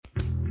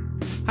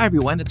Hi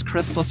everyone, it's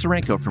Chris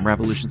Losarenko from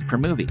Revolutions Per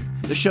Movie.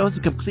 The show is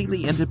a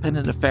completely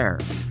independent affair,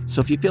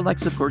 so if you feel like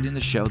supporting the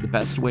show, the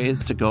best way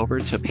is to go over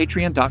to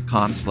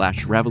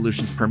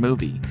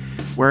patreon.com/revolutionspermovie,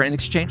 where in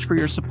exchange for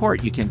your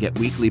support, you can get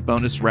weekly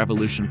bonus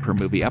Revolution Per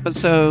Movie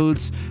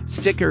episodes,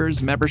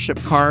 stickers, membership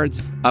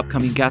cards.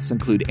 Upcoming guests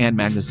include Ann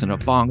Magnuson of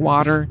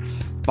Bongwater,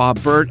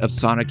 Bob Burt of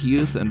Sonic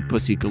Youth and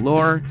Pussy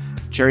Galore,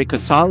 Jerry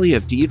Casale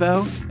of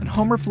Devo, and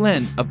Homer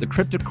Flynn of the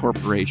Cryptid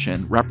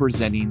Corporation,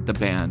 representing the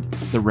band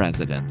The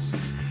Residents.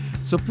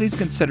 So please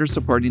consider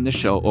supporting the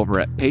show over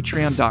at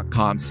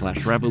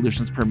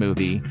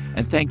patreon.com/revolutionspermovie,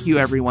 and thank you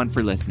everyone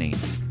for listening.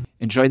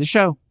 Enjoy the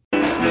show.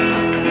 Does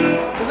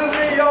this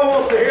mean y'all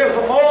wants to hear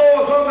some more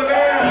or something,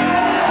 man?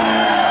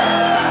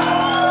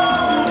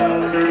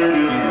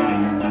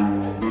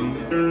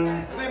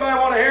 Does anybody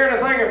want to hear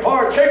anything in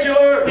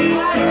particular?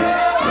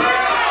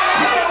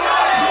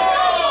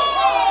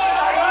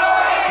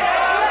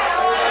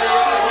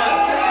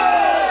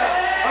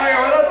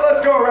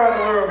 Let's go around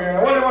the room here.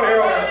 What do you want to hear?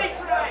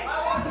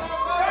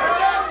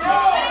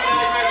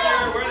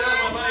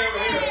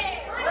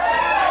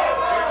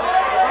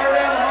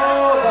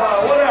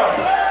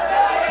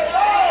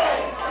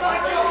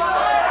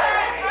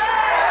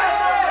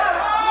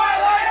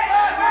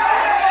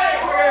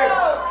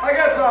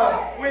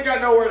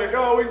 Nowhere to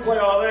go, we can play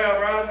all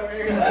them, right?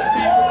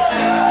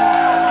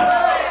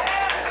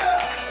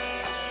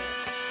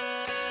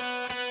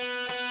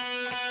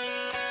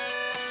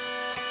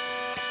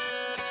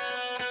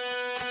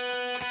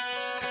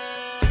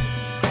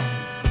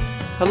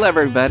 Hello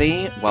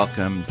everybody,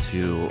 welcome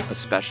to a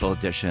special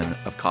edition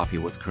of Coffee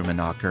with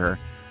Krummenacher,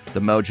 the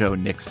Mojo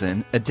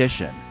Nixon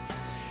edition.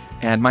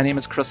 And my name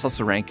is Chris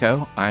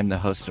Losarenko. I'm the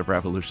host of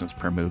Revolutions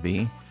Per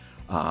Movie.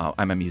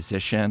 I'm a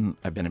musician.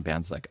 I've been in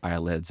bands like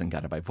Eyelids and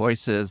Guided by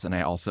Voices, and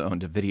I also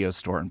owned a video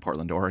store in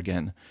Portland,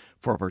 Oregon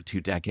for over 2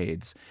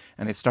 decades.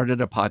 And I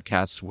started a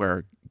podcast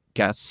where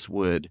guests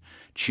would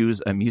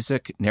choose a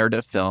music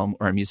narrative film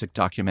or a music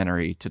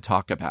documentary to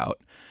talk about.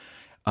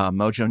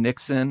 Mojo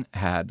Nixon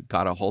had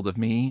got a hold of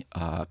me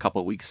a couple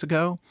of weeks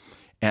ago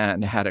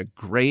and had a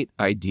great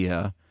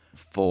idea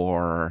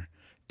for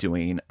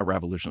doing a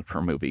Revolutions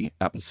Per Movie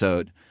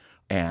episode.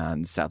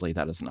 And sadly,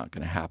 that is not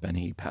going to happen.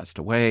 He passed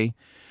away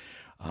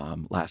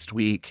last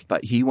week,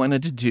 but he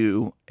wanted to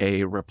do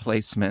a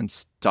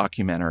replacements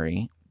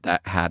documentary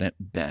that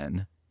hadn't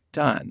been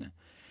done.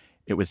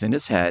 It was in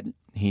his head.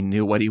 He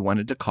knew what he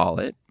wanted to call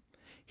it.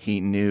 He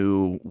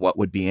knew what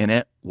would be in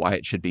it, why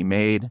it should be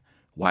made,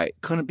 why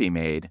it couldn't be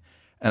made.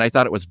 And I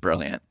thought it was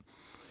brilliant.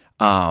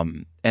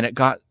 And it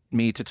got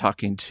me to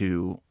talking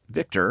to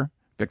Victor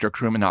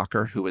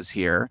Krummenacher, who was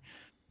here.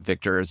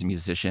 Victor is a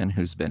musician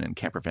who's been in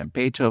Camper Van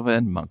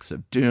Beethoven, Monks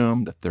of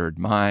Doom, The Third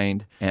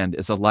Mind, and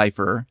is a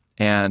lifer.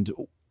 And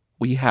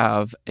we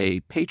have a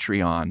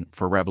Patreon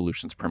for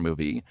Revolutions Per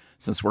Movie,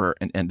 since we're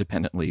an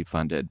independently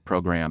funded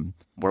program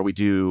where we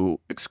do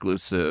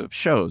exclusive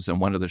shows.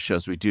 And one of the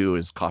shows we do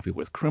is Coffee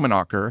with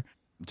Krummenacher,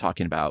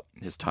 talking about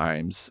his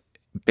times,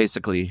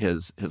 basically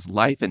his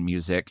life in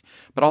music,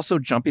 but also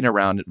jumping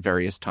around at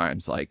various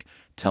times, like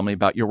tell me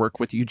about your work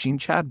with Eugene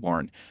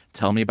Chadbourne.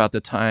 Tell me about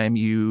the time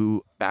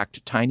you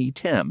backed Tiny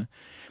Tim.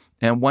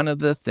 And one of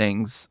the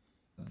things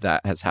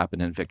that has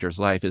happened in Victor's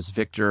life is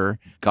Victor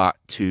got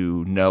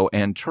to know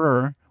and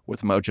tour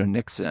with Mojo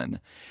Nixon.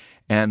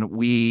 And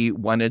we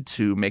wanted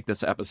to make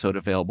this episode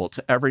available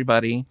to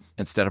everybody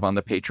instead of on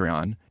the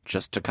Patreon,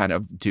 just to kind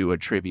of do a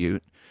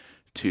tribute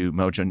to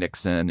Mojo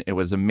Nixon. It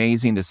was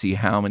amazing to see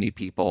how many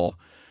people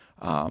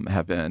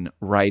have been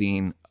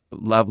writing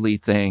lovely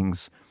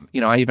things. You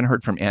know, I even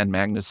heard from Ann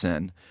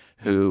Magnuson,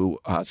 who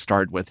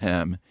starred with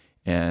him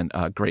in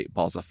Great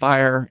Balls of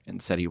Fire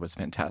and said he was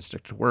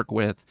fantastic to work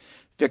with.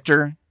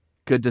 Victor,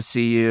 good to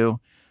see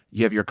you.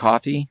 You have your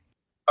coffee?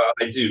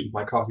 I do.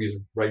 My coffee is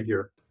right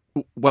here.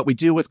 What we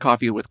do with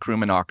Coffee with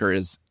Krummenacher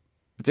is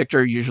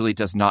Victor usually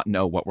does not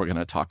know what we're going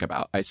to talk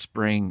about. I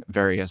spring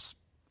various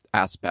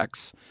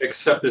aspects.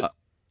 Except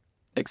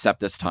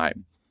this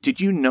time.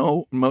 Did you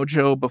know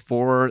Mojo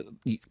before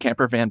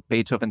Camper Van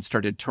Beethoven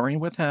started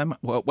touring with him?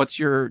 What's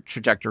your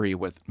trajectory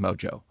with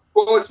Mojo?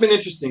 Well, it's been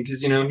interesting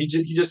because,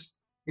 he just,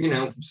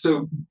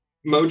 so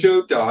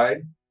Mojo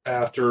died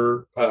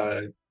after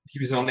he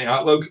was on the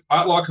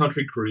Outlaw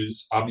Country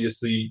Cruise,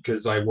 obviously,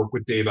 because I work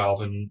with Dave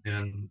Alvin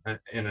and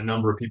a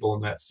number of people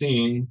in that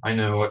scene. I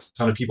know a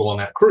ton of people on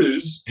that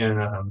cruise,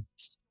 and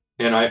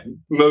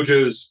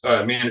Mojo's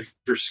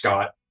manager,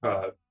 Scott,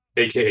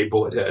 AKA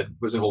Bullethead,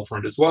 was an old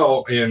friend as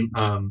well. And,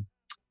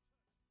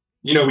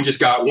 we just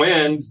got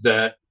wind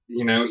that,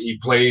 he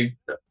played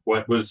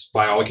what was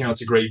by all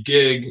accounts a great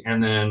gig,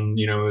 and then,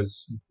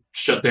 was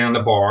shut down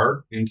the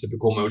bar in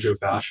typical Mojo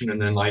fashion, and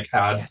then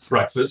had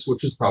breakfast,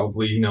 which was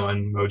probably, in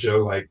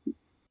Mojo, like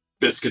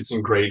biscuits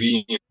and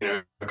gravy,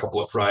 a couple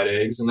of fried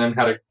eggs, and then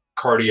had a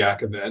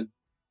cardiac event.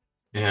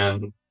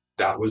 And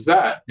that was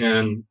that.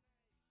 And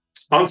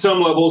on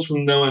some levels,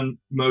 from knowing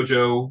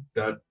Mojo,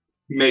 that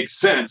makes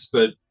sense,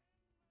 but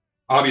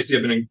obviously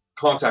I've been in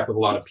contact with a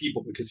lot of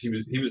people because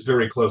he was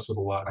very close with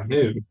a lot I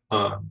knew,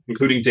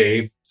 including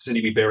Dave,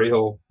 Cindy B.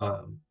 Berryhill,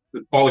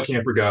 all the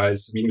camper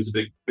guys. I mean, he was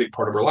a big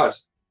part of our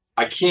lives.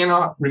 I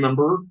cannot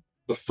remember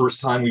the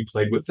first time we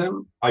played with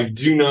him. I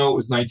do know it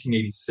was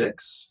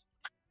 1986.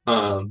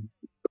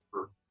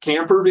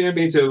 Camper, Van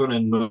Beethoven,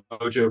 and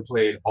Mojo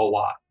played a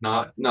lot.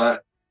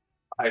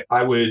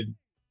 I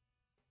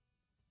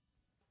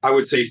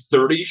would say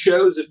 30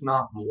 shows, if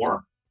not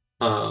more,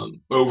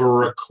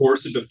 over a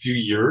course of a few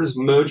years.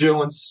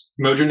 Mojo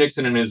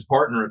Nixon and his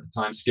partner at the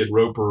time, Skid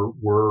Roper,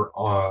 were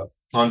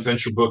on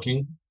Venture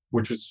Booking,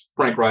 which was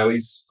Frank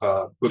Riley's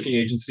booking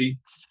agency.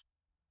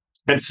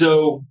 And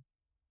so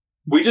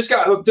we just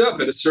got hooked up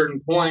at a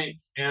certain point,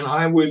 and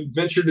I would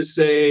venture to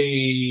say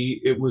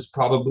it was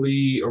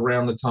probably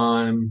around the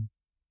time,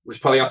 it was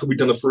probably after we'd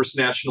done the first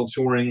national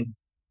touring,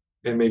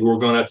 and maybe we're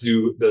going to have to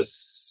do the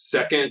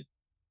second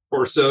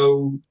or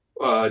so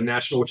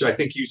national, which I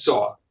think you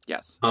saw.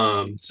 Yes.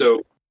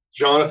 So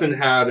Jonathan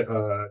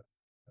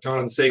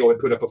Sagal had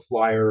put up a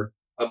flyer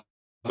of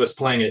us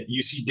playing at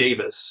UC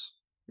Davis,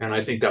 and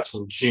I think that's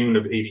from June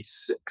of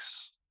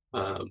 '86.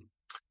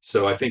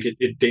 So I think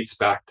it dates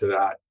back to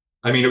that.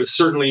 I mean, it was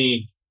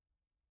certainly,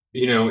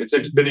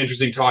 it's been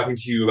interesting talking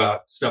to you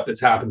about stuff that's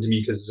happened to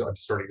me because I'm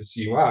starting to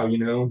see, wow,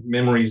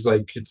 memories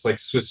it's like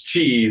Swiss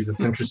cheese.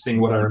 It's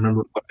interesting what I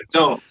remember, what I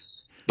don't.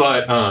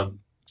 But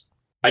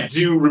I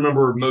do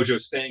remember Mojo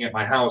staying at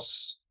my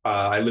house.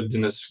 I lived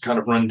in this kind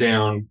of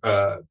rundown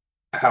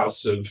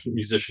house of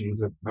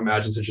musicians,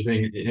 imagine such a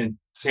thing, in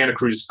Santa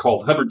Cruz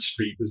called Hubbard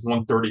Street. It was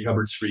 130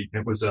 Hubbard Street,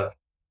 and it was a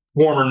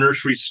former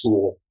nursery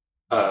school.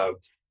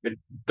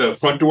 The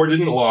front door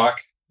didn't lock.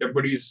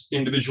 Everybody's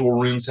individual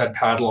rooms had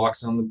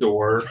padlocks on the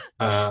door.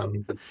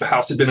 The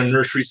house had been a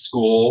nursery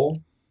school.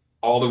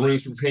 All the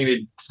rooms were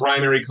painted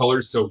primary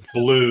colors, so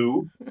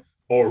blue,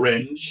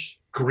 orange,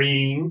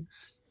 green.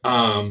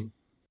 One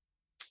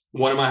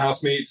of my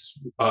housemates,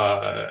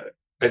 I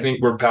think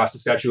we're past the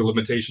statute of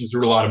limitations. There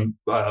were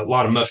a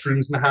lot of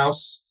mushrooms in the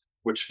house,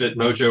 which fit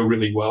Mojo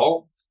really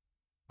well,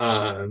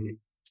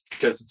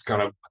 because it's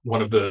kind of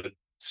one of the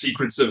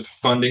secrets of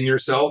funding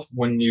yourself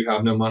when you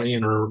have no money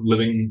and are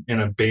living in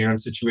a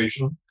band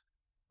situation.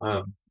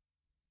 I'm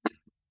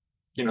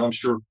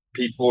sure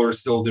people are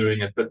still doing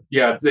it, but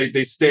yeah,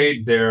 they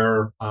stayed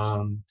there.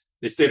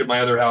 They stayed at my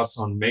other house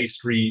on May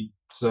Street.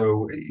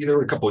 So there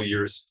were a couple of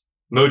years.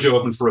 Mojo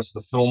opened for us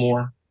at the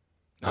Fillmore.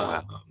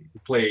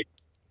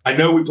 I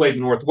know we played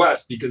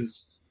Northwest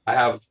because I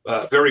have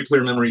very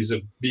clear memories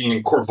of being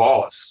in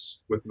Corvallis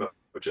with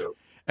Mojo.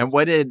 And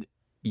what did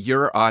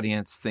your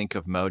audience think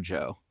of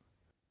Mojo?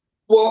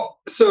 Well,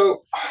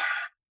 so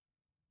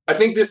I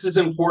think this is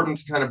important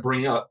to kind of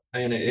bring up,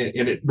 and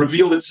it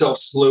revealed itself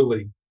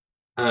slowly.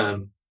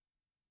 When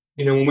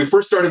we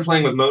first started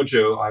playing with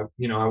Mojo, I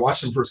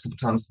watched him first couple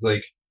times. It's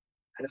like,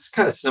 it's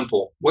kind of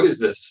simple. What is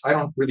this? I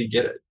don't really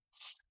get it.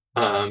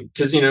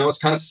 Because it's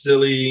kind of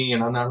silly,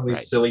 and I'm not really a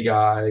silly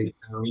guy.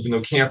 Even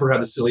though Camper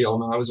had the silly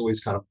element, I was always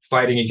kind of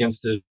fighting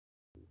against it.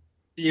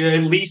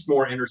 At least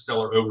more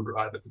Interstellar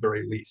Overdrive at the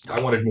very least. I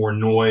wanted more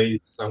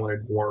noise. I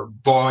wanted more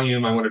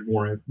volume. I wanted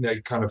more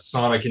kind of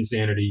sonic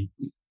insanity.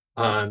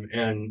 And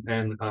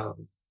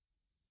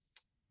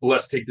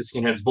less Take the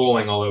Skinheads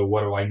Bowling, although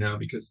what do I know,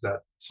 because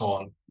that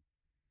song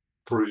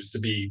proves to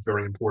be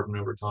very important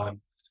over time.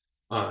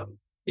 My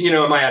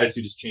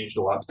attitude has changed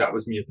a lot, but that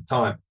was me at the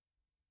time.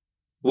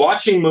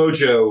 Watching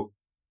Mojo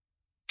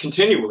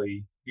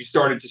continually, you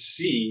started to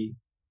see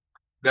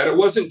that it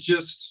wasn't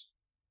just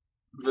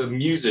the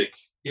music,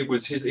 it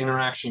was his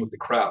interaction with the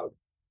crowd.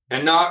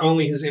 And not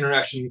only his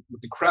interaction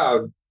with the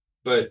crowd,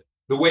 but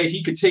the way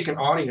he could take an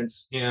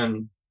audience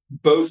and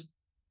both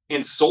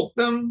insult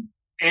them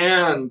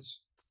and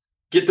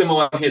get them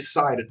on his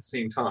side at the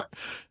same time.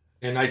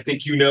 And I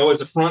think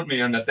as a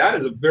frontman that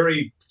is a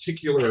very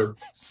particular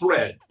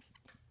thread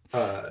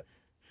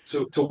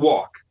to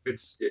walk.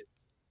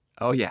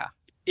 Oh, yeah.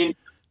 In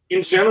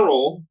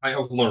general, I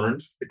have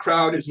learned the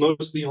crowd is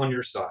mostly on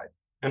your side,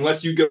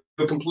 unless you go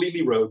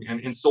completely rogue and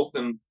insult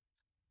them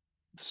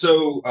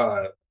so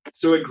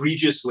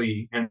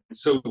egregiously and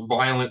so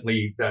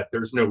violently that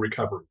there's no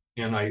recovery.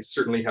 And I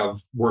certainly have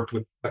worked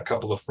with a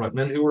couple of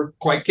frontmen who were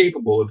quite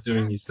capable of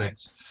doing these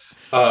things.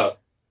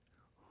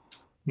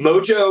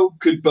 Mojo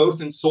could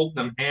both insult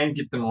them and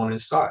get them on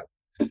his side.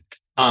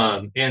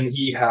 And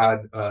he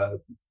had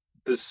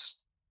this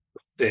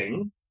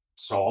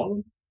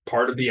song,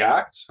 part of the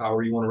act,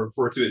 however you want to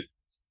refer to it,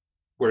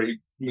 where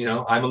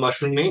I'm a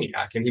mushroom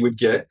maniac, and he would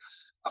get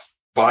a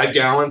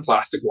 5-gallon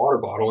plastic water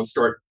bottle and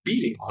start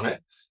beating on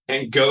it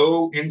and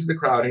go into the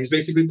crowd. And he's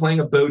basically playing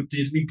a Bo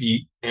Diddley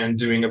beat and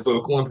doing a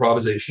vocal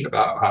improvisation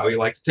about how he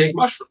liked to take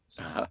mushrooms.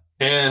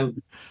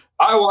 And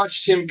I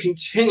watched him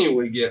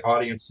continually get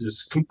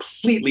audiences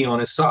completely on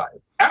his side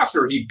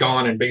after he'd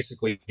gone and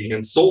basically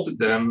insulted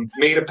them,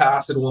 made a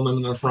pass at a woman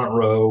in the front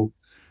row,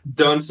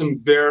 done some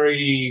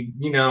very,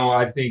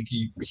 I think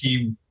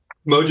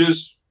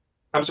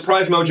I'm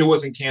surprised Mojo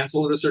wasn't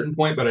canceled at a certain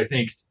point, but I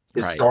think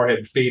his star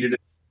had faded.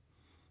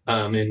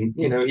 And,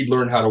 he'd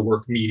learned how to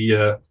work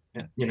media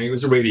And, he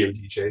was a radio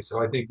DJ.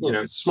 So I think,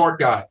 smart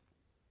guy.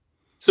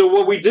 So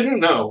what we didn't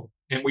know,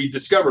 and we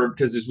discovered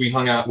because as we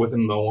hung out with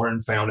him more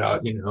and found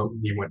out,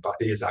 he went by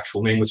his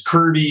actual name was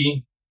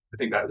Kirby. I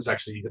think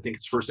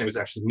his first name was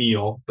actually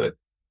Neil. But,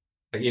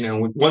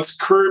 once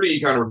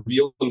Kirby kind of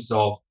revealed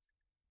himself,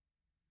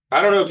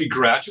 I don't know if he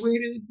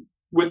graduated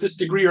with this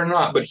degree or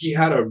not, but he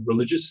had a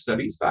religious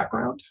studies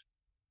background.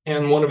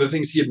 And one of the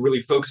things he had really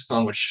focused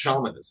on was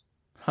shamanism.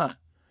 Huh.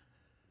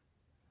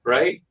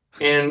 Right?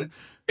 And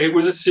it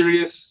was a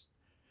serious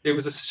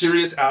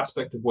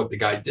aspect of what the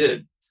guy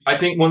did. I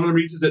think one of the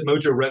reasons that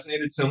Mojo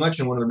resonated so much,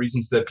 and one of the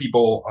reasons that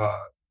people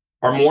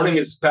are mourning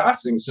his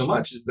passing so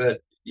much, is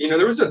that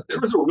there was a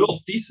real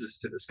thesis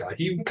to this guy.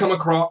 He would come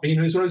across, he's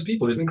one of those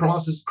people. He didn't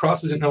cross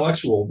as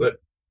intellectual, but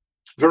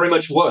very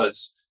much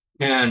was.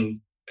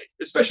 And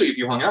especially if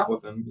you hung out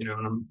with him,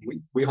 and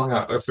we hung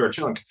out a fair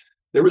chunk.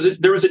 There was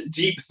a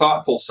deep,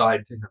 thoughtful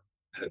side to him,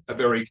 a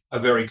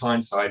very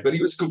kind side, but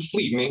he was a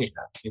complete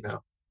maniac,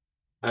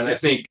 And I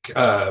think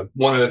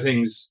one of the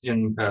things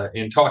in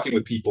talking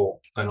with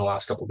people in the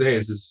last couple of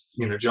days is,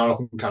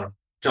 Jonathan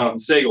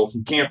Sagal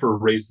from Camper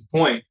raised the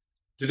point: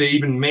 do they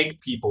even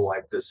make people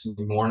like this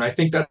anymore? And I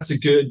think that's a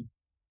good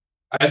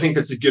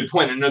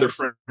point. Another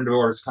friend of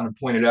ours kind of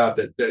pointed out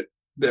that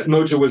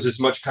Mojo was as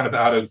much kind of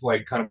out of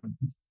like kind of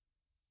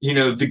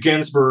the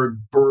Ginsberg,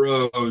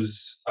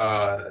 Burroughs,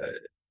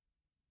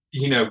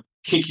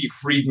 Kinky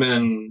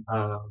Friedman,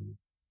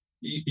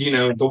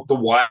 the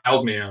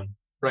wild man.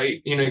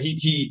 Right.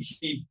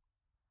 He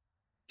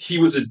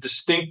was a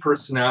distinct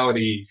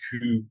personality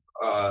who,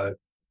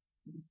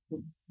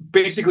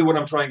 basically what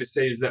I'm trying to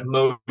say is that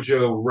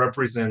Mojo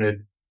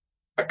represented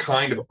a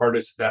kind of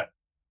artist that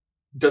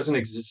doesn't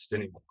exist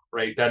anymore.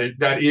 Right.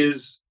 That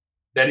is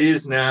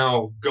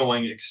now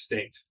going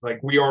extinct.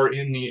 Like, we are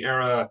in the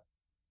era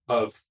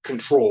of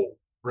control.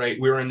 Right.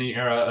 We're in the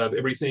era of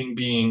everything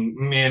being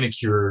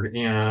manicured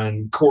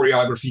and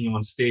choreography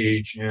on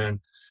stage, and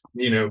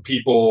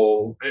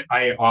people.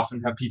 I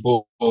often have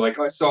people like,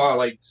 I saw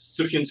like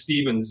Sufjan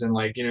Stevens, and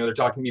like, they're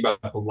talking to me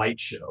about the light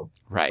show.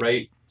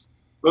 Right.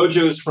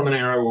 Mojo's from an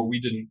era where we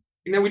didn't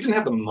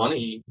have the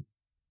money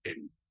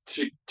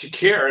to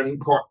care, and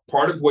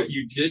part of what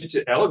you did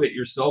to elevate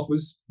yourself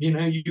was,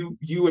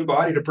 you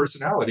embodied a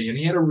personality, and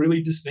he had a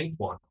really distinct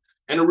one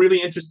and a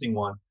really interesting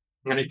one,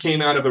 and it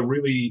came out of a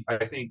really,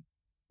 I think,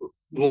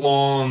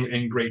 long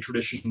and great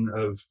tradition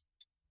of.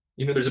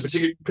 There's a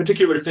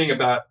particular thing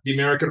about the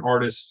American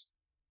artist.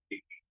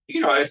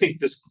 I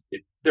think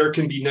there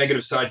can be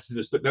negative sides to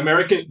this, but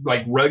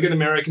rugged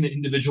American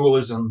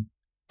individualism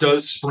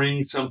does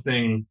spring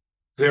something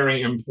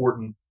very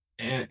important,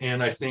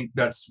 and I think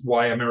that's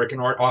why American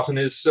art often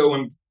is so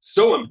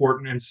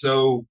important and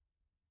so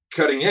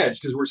cutting edge,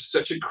 because we're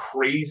such a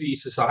crazy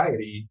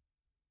society.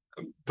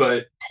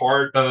 But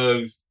part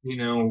of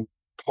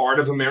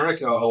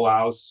America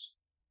allows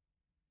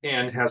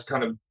and has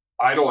kind of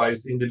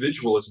idolized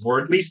individualism,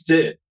 or at least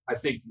did. I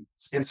think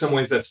in some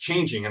ways that's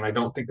changing, and I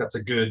don't think that's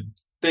a good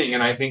thing.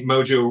 And I think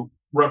Mojo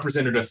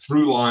represented a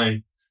through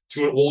line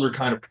to an older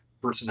kind of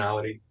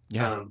personality.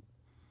 Yeah.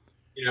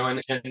 And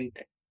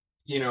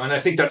I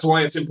think that's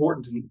why it's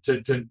important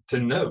to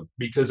note,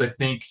 because I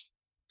think,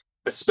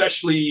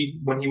 especially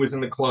when he was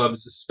in the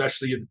clubs,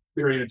 especially at the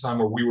period of time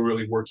where we were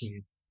really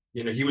working,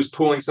 he was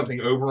pulling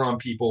something over on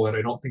people that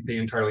I don't think they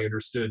entirely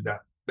understood,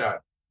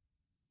 that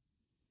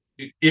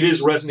it is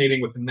resonating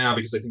with them now,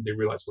 because I think they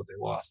realize what they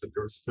lost, but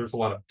there's a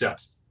lot of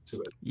depth to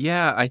it.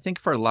 Yeah, I think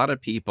for a lot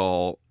of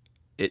people,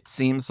 it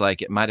seems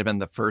like it might have been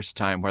the first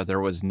time where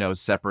there was no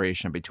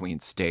separation between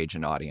stage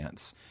and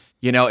audience.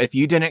 If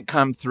you didn't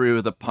come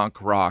through the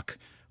punk rock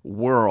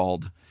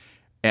world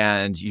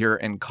and you're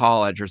in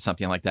college or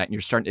something like that, and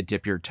you're starting to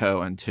dip your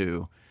toe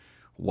into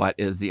what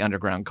is the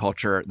underground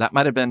culture, that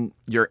might have been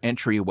your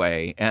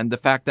entryway. And the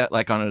fact that,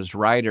 like, on his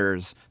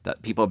writers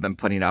that people have been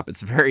putting up,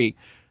 it's very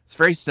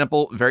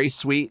simple, very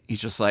sweet.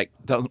 He's just like,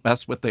 don't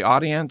mess with the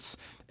audience.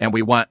 And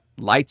we want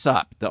lights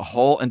up the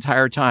whole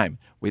entire time.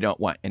 We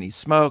don't want any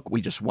smoke. We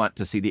just want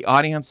to see the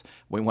audience.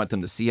 We want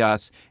them to see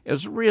us. It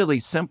was really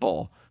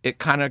simple. It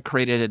kind of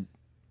created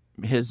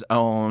his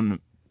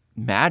own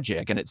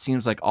magic. And it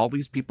seems like all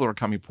these people are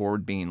coming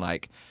forward being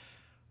like,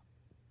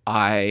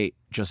 I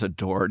just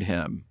adored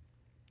him.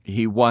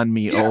 He won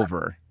me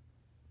over.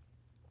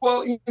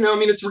 Well,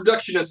 it's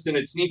reductionist in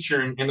its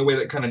nature, and the way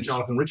that kind of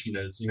Jonathan Richman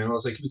is.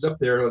 It's like he was up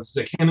there. It's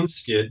like him and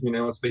Skid.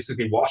 It's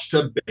basically washed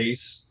up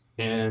bass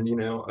and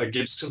a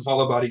Gibson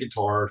hollow body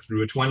guitar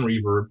through a twin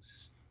reverb.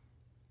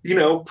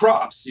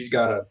 Props. He's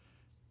got a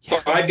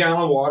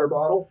 5-gallon water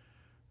bottle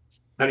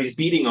that he's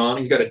beating on.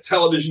 He's got a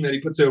television that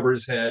he puts over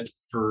his head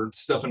for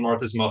stuffing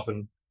Martha's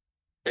muffin.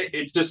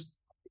 It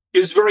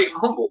was very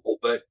humble,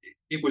 but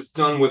it was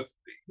done with.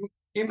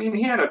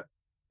 He had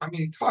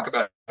talk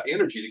about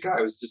energy. The guy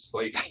was just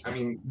like,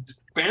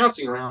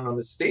 bouncing around on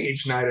the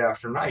stage night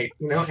after night,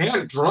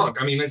 and drunk.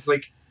 It's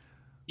like,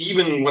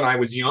 even when I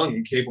was young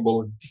and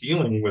capable of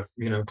dealing with,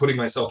 putting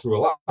myself through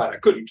a lot, I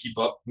couldn't keep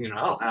up.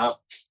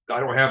 I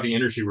don't have the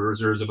energy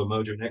reserves of a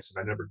Mojo Nixon.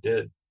 I never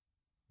did.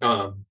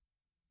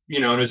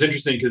 and it was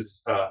interesting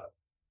because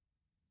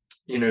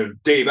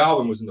Dave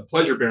Alvin was in the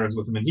Pleasure Barons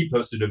with him, and he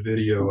posted a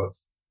video of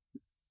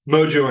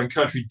Mojo and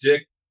Country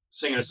Dick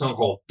singing a song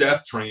called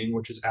Death Train,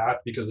 which is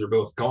apt because they're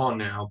both gone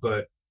now.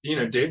 But,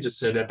 Dave just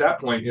said at that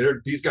point,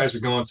 these guys are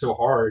going so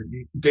hard.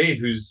 Dave,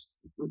 who's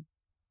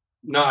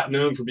not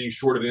known for being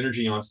short of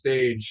energy on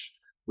stage,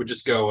 would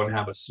just go and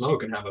have a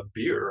smoke and have a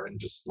beer and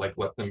just like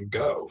let them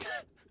go.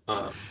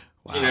 Wow.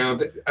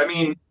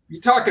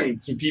 You're talking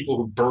some people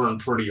who burn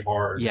pretty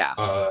hard. Yeah.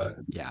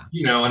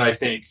 And I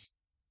think,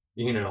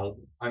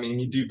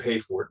 you do pay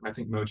for it. And I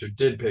think Mojo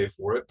did pay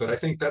for it, but I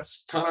think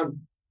that's kind of,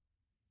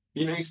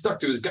 he stuck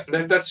to his gun.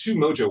 That's who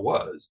Mojo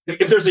was.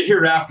 If there's a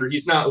hereafter,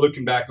 he's not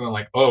looking back going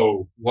like,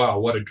 oh, wow,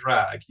 what a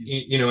drag.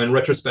 In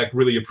retrospect,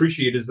 really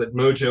appreciate is that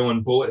Mojo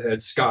and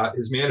Bullethead Scott,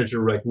 his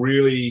manager, like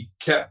really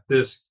kept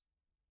this.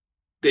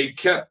 They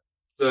kept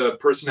the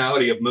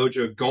personality of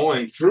Mojo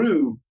going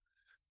through,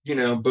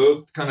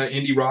 both kind of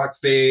indie rock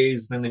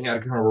phase. Then they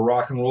had kind of a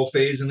rock and roll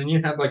phase. And then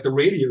you had like the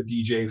radio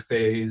DJ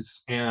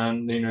phase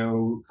and,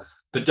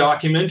 the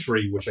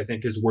documentary, which I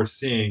think is worth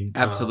seeing.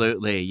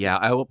 Absolutely. Yeah.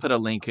 I will put a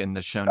link in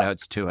the show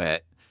notes to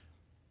it.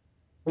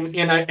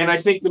 And I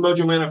think the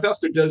Mojo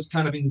Manifesto does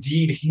kind of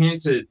indeed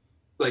hint at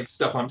like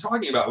stuff I'm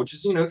talking about, which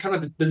is,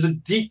 there's a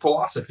deep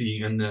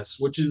philosophy in this,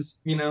 which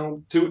is,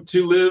 to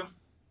live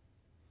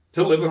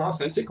an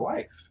authentic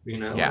life,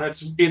 Yeah.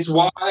 And it's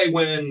why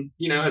when,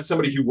 as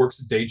somebody who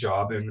works a day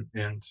job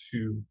and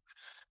who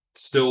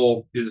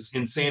still is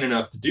insane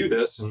enough to do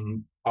this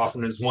and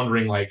often is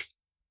wondering like,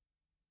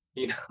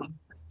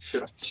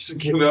 should I just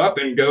give up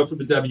and go for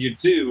the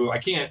W-2? I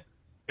can't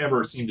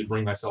ever seem to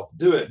bring myself to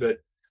do it. But,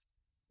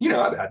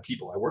 I've had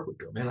people I work with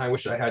go, man, I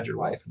wish I had your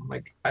life. And I'm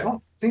like, I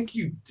don't think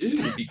you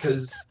do,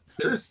 because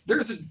there's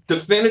a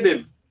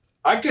definitive,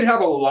 I could have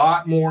a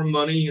lot more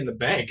money in the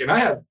bank. And I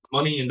have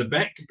money in the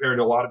bank compared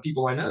to a lot of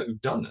people I know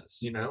who've done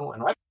this, and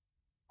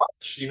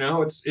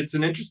it's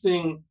an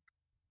interesting,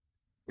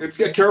 it's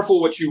a careful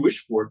what you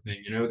wish for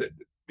thing, that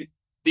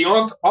the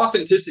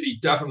authenticity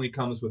definitely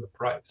comes with a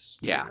price.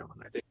 Yeah.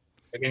 And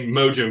I think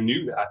Mojo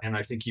knew that, and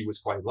I think he was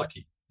quite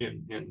lucky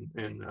in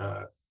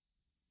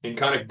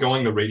kind of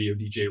going the radio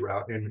DJ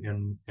route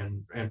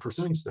and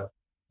pursuing stuff.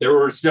 There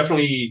was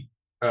definitely,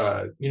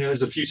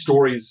 there's a few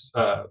stories.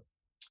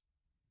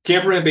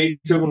 Camper and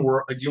Beethoven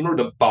were. Do you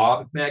remember the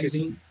Bob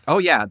magazine? Oh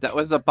yeah, that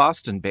was a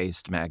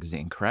Boston-based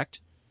magazine,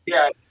 correct?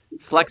 Yeah.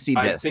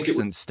 Flexi discs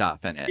and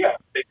stuff in it. Yeah,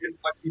 they did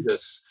flexi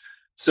discs.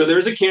 So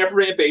there's a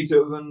Camper and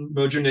Beethoven,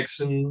 Mojo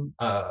Nixon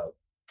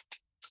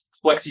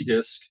flexi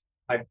disc.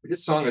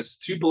 His song is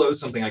Two Below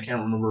something, I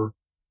can't remember.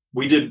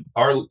 We did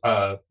our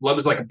Love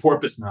Is Like a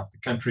Porpoise Mouth, the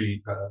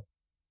country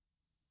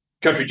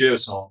Joe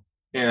song.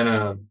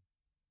 And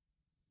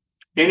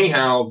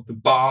anyhow, the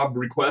Bob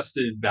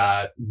requested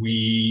that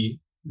we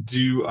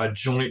do a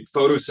joint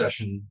photo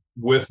session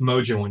with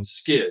Mojo and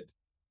Skid.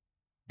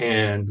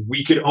 And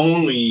we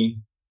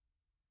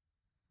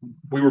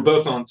were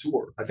both on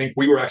tour. I think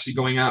we were actually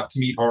going out to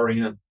meet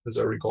REM, as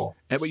I recall.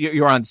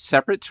 You're on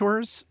separate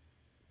tours?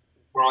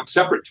 We're on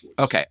separate tours.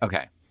 Okay.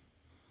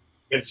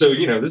 And so,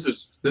 this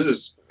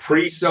is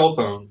pre-cell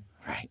phone.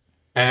 Right.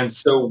 And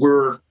so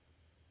we're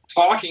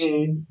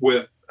talking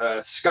with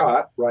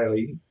Scott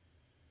Riley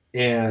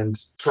and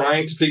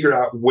trying to figure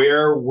out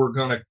where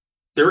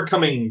they're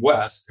coming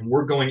west and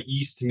we're going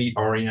east to meet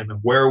REM, and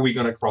where are we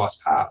going to cross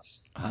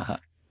paths? Uh-huh.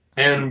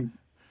 And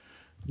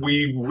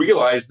we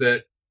realized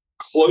that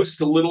close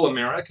to Little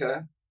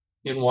America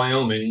in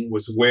Wyoming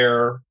was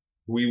where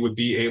we would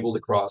be able to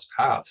cross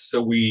paths.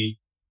 So we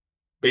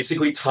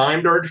basically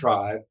timed our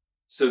drive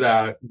so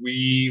that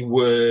we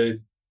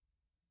would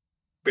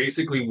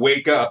basically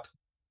wake up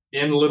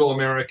in Little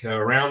America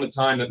around the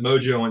time that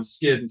Mojo and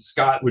Skid and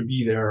Scott would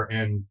be there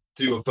and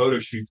do a photo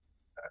shoot.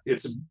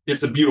 It's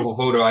a beautiful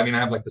photo. I mean, I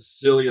have like the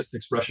silliest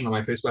expression on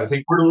my face, but I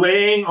think we're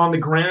laying on the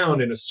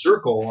ground in a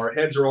circle. Our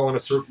heads are all in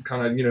a circle,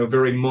 kind of,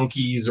 very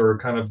Monkees or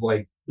kind of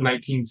like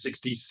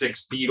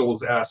 1966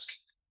 Beatles-esque.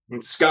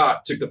 And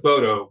Scott took the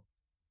photo.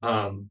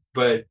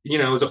 But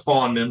it was a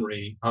fond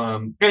memory.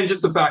 And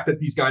just the fact that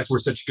these guys were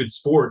such good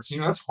sports,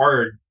 that's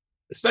hard,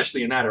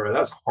 especially in that era.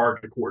 That's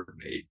hard to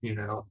coordinate,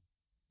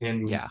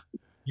 and yeah.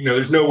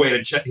 There's no way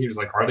to check. He was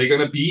like, are they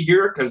going to be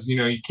here? Because,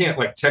 you can't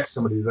like text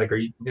somebody. He's like, are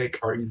you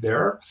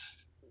there?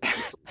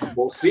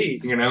 We'll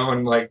see,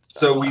 and like,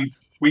 so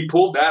we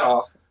pulled that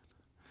off.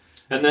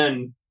 And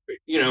then,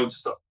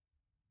 just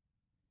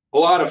a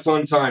lot of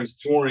fun times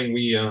touring.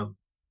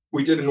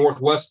 We did a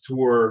Northwest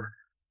tour.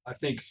 I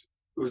think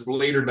it was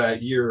later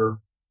that year.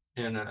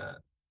 And,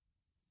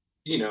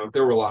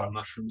 there were a lot of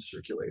mushrooms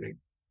circulating.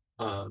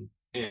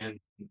 And,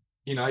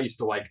 I used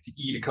to like to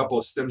eat a couple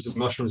of stems of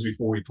mushrooms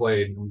before we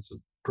played. And it was a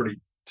pretty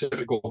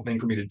typical thing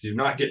for me to do.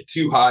 Not get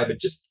too high, but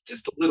just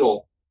a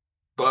little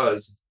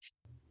buzz.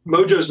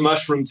 Mojo's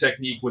mushroom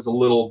technique was a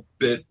little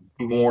bit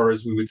more,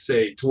 as we would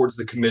say, towards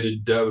the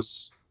committed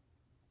dose.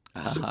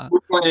 Uh-huh. So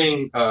we're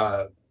playing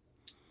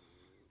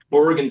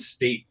Oregon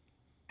State,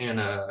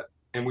 and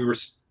we were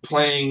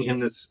playing in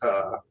this. It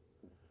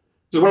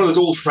was one of those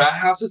old frat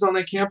houses on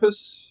that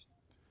campus.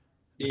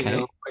 You Okay.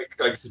 know, like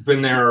it's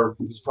been there. It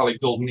was probably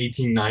built in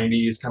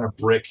 1890s, kind of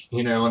brick.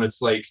 You know, and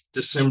it's like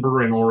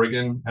December in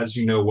Oregon, as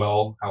you know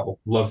well, how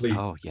lovely.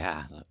 Oh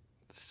yeah,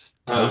 it's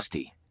Uh,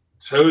 toasty.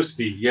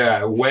 Toasty,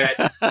 yeah, wet.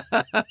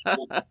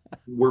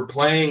 We're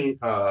playing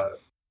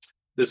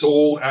this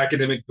old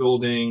academic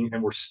building,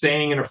 and we're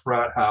staying in a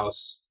frat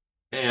house.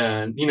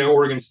 And you know,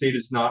 Oregon State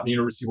is not the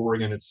University of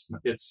Oregon. It's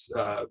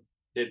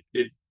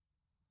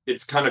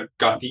kind of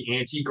got the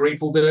anti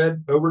Grateful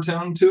Dead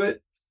overtone to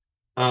it.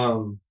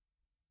 Um,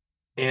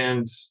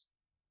 and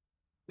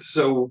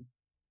so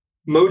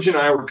Moj and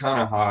I were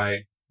kind of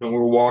high, and we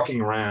were walking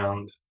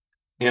around,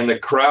 and the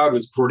crowd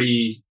was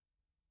pretty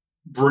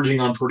verging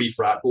on pretty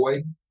frat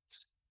boy.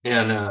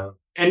 And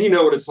you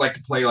know what it's like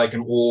to play like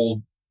an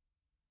old,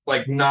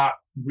 like not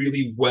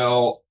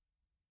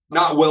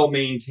well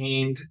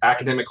maintained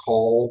academic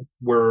hall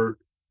where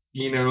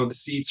you know the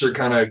seats are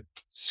kind of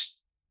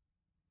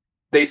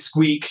they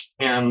squeak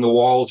and the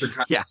walls are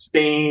kind Yeah. of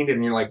stained,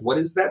 and you're like, what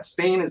is that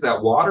stain? Is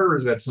that water or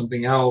is that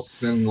something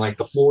else? And like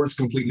the floor is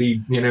completely,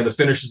 you know, the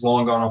finish is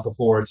long gone off the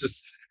floor. It's just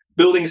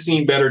building's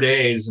seen better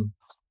days. And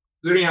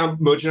so anyhow,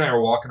 Moj and I are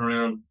walking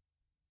around,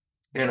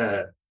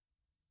 and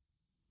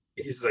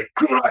he's like,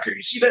 Krummacher,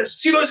 you see this?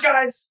 See those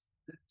guys?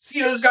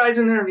 See those guys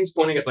in there? And he's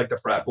pointing at like the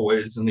frat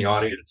boys in the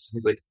audience.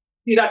 He's like,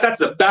 see that's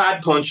the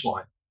bad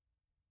punchline.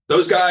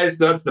 Those guys,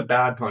 that's the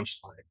bad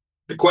punchline.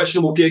 The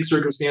questionable gig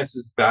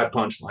circumstances, bad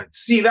punchline.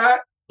 See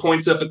that?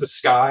 Points up at the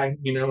sky.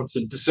 You know, it's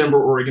a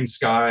December Oregon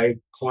sky,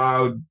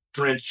 cloud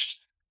drenched,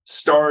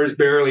 stars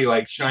barely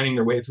like shining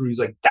their way through. He's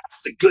like,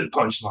 that's the good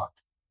punchline.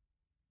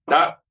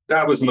 That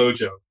was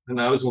Mojo, and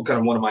that was kind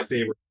of one of my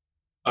favorite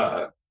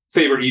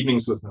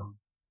evenings with him.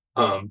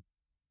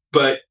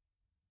 But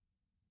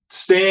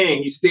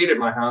he stayed at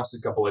my house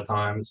a couple of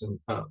times, and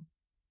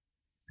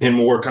in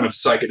more kind of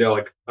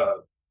psychedelic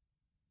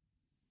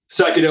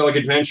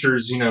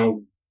adventures. You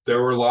know,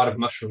 there were a lot of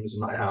mushrooms in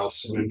my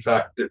house, and in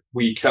fact,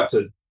 we kept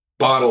a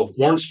bottle of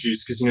orange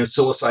juice because you know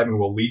psilocybin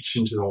will leach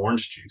into the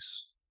orange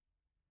juice.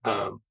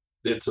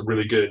 It's a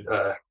really good.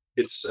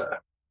 It's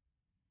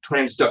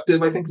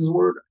transductive, I think is the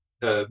word.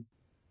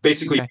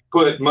 Basically, Okay.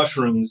 put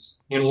mushrooms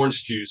in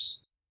orange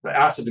juice. The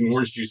acid in the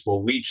orange juice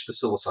will leach the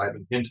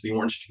psilocybin into the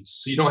orange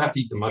juice, so you don't have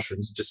to eat the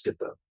mushrooms. Just get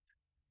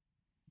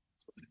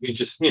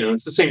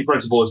it's the same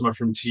principle as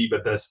mushroom tea,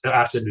 but the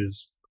acid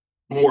is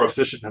more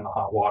efficient than the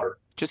hot water.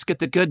 Just get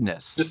the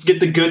goodness. Just get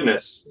the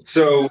goodness.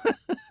 So,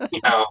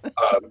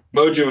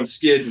 Mojo and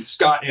Skid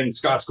and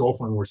Scott's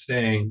girlfriend were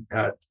staying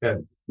at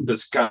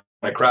this kind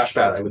of crash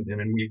pad I lived in,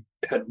 and we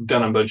had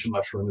done a bunch of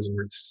mushrooms, and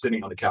we were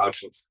sitting on the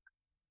couch and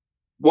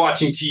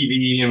watching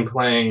TV and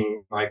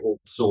playing like old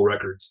soul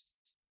records.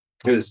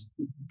 It was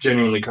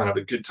genuinely kind of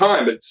a good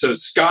time. But so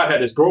Scott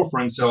had his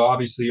girlfriend, so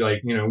obviously,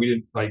 like, you know, we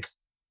didn't like,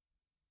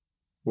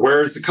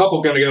 where's the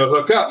couple going to go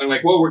hook up? And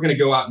like, well, we're going to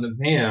go out in the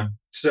van.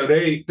 So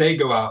they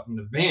go out in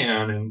the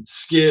van, and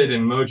Skid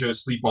and Mojo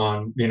sleep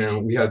on. You know,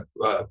 we had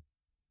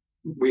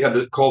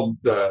called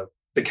the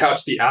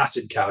couch the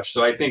acid couch.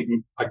 So I think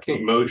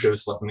Mojo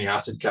slept on the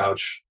acid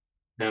couch,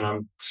 and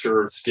I'm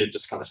sure Skid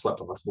just kind of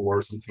slept on the floor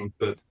or something.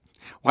 But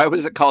why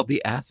was it called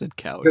the acid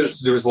couch?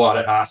 Because there was a lot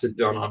of acid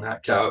done on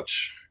that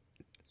couch.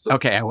 So.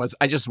 Okay,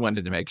 I just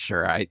wanted to make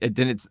sure. I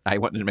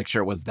wanted to make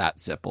sure it was that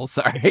simple.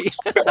 Sorry.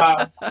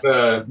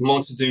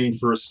 Montadoon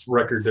first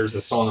record, there's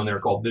a song on there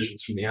called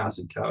 "Visions from the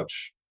Acid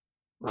Couch,"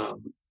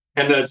 and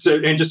just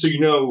so you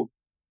know,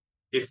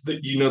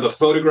 the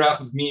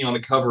photograph of me on the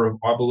cover of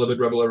Our Beloved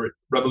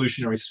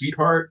Revolutionary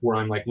Sweetheart, where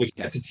I'm like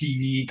looking at the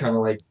TV, kind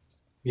of like,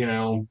 you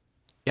know,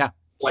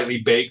 slightly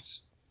baked,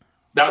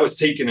 that was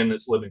taken in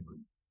this living room.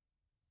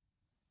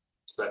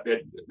 So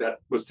that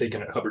was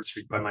taken at Hubbard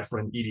Street by my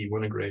friend Edie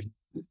Winograde.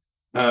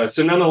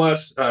 So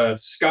nonetheless,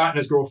 Scott and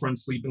his girlfriend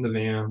sleep in the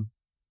van,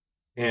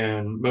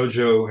 and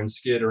Mojo and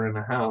Skid are in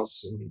the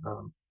house.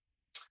 And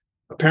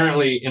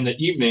apparently in the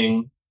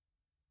evening,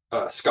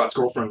 Scott's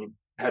girlfriend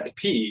had to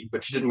pee,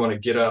 but she didn't want to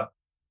get up,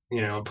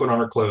 you know, put on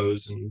her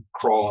clothes and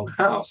crawl in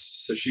the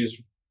house. So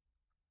she's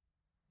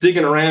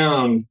digging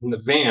around in the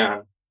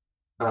van,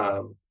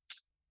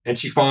 and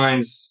she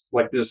finds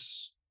like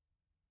this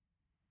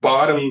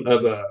bottom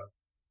of a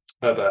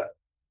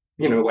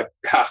like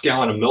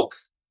half-gallon of milk,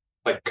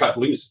 like cut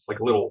loose. It's like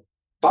a little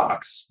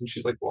box, and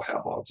she's like, well,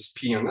 hell, I'll just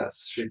pee in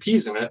this. She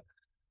pees in it,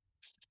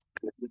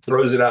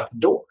 throws it out the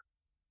door.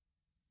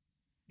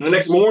 And the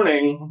next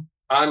morning,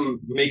 I'm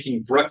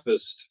making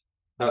breakfast.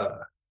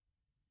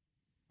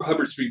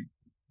 Hubbard Street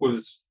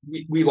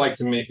we like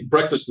to make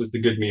breakfast was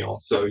the good meal.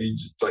 So you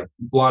just like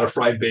a lot of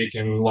fried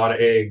bacon, a lot of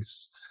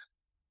eggs.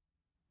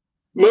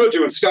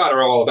 Mojo and Scott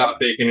are all about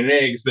bacon and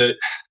eggs, but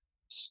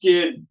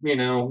Skid,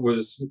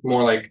 was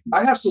more like,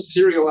 I have some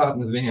cereal out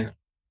in the van.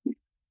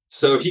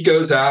 So he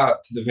goes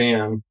out to the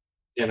van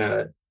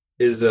and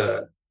is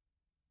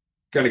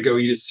going to go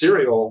eat his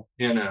cereal.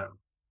 And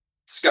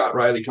Scott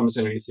Riley comes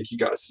in and he's like, you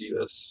got to see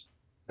this.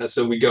 And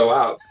so we go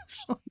out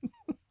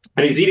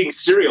and he's eating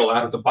cereal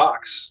out of the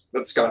box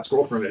that Scott's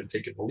girlfriend had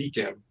taken a leak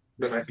in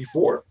the night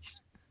before.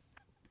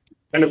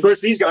 And of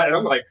course, these guys,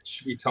 I'm like,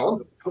 should we tell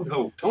him? Oh,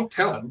 no, don't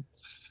tell him.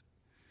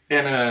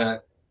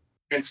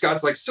 And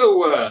Scott's like,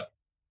 so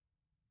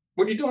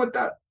what are you doing with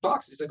that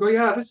box? He's like, oh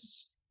yeah,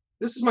 this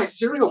is my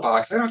cereal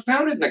box. I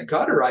found it in the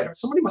gutter.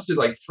 Somebody must have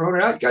like thrown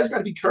it out. You guys got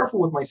to be careful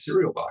with my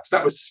cereal box.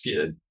 That was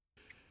Skid.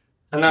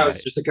 And that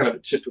was just a kind of a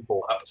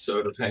typical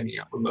episode of hanging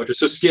out with Mojo.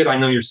 So Skid, I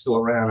know you're still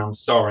around. I'm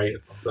sorry,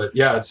 but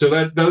yeah.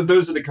 So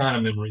those are the kind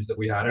of memories that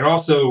we had, and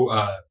also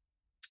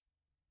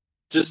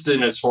just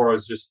in as far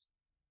as just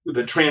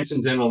the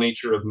transcendental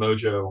nature of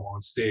Mojo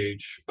on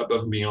stage,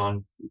 above and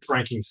beyond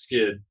pranking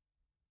Skid.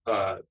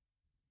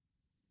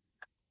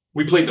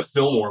 We played the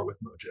Fillmore with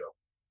Mojo,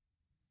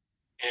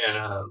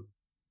 and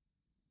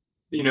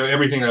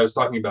everything that I was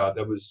talking about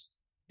that was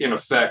in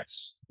effect.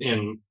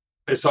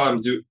 I saw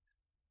him do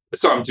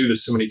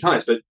this so many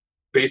times, but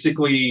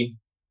basically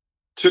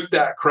took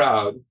that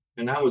crowd,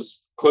 and that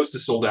was close to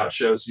sold out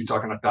shows. So you're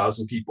talking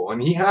 1,000 people,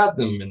 and he had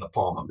them in the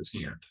palm of his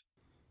hand.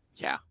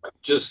 Yeah,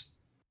 just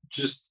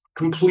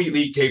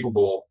completely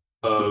capable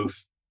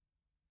of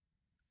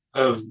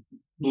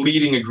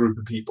leading a group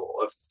of people,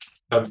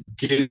 of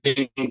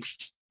getting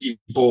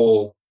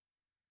people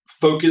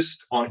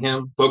focused on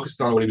him,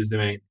 focused on what he was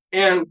doing,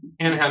 and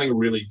having a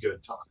really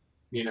good time.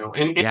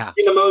 And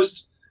in the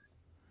most,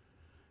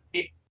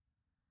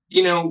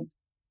 in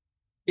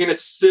a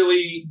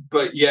silly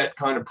but yet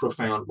kind of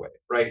profound way,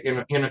 right?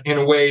 In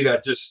a way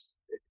that just,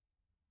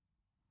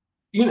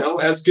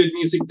 as good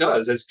music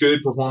does, as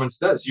good performance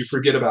does, you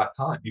forget about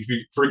time, you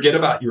forget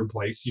about your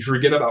place, you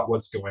forget about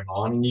what's going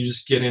on, and you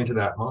just get into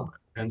that moment.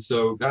 And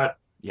so that,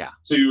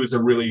 too, is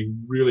a really,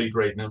 really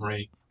great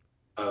memory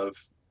of,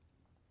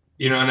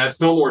 and that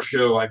Fillmore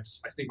show. I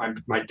think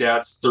my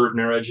dad's third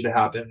marriage had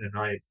happened, and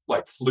I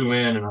like flew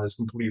in, and I was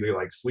completely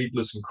like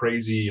sleepless and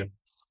crazy,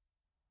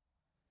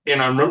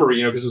 and I remember,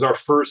 because it was our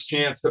first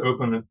chance to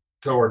open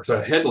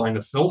to headline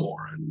the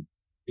Fillmore, and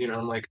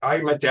I'm like,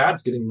 my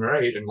dad's getting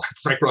married, and like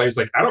Frank Riley's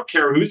like, I don't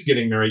care who's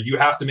getting married, you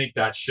have to make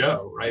that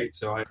show, right?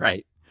 So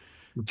I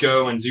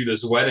go and do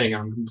this wedding.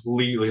 I'm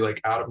completely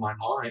like out of my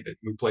mind, and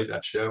we played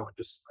that show, and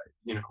just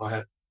I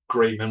had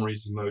great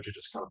memories of Mojo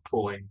just kind of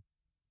pulling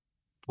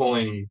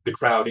the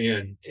crowd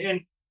in,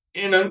 and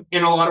in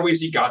a lot of ways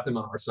he got them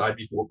on our side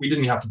before we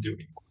didn't have to do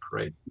any work,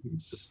 right? It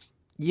was just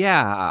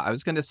I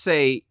was gonna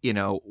say,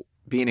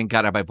 being in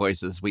Guided by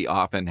Voices, we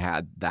often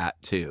had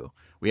that too.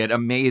 We had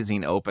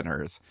amazing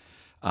openers.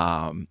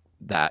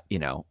 That,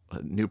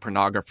 New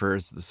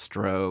Pornographers, The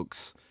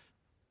Strokes,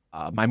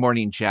 My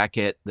Morning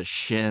Jacket, The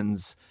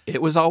Shins.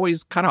 It was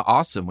always kind of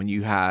awesome when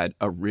you had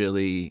a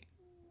really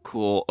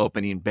cool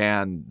opening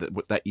band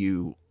that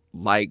you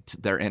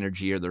liked their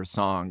energy or their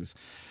songs.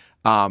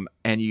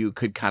 And you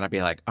could kind of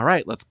be like, all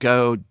right, let's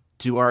go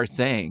do our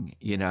thing.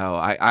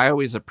 I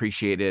always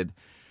appreciated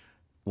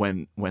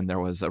when there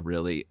was a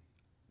really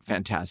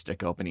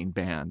fantastic opening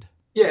band.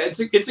 Yeah, it's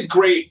a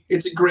great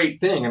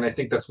thing, and I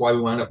think that's why we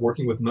wound up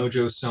working with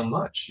Mojo so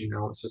much.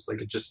 It's just like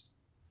it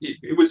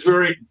was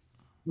very,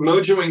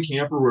 Mojo and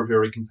Camper were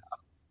very compatible.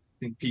 I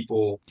think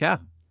people, there's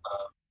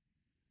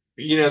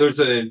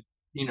I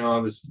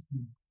was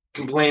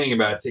complaining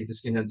about Take the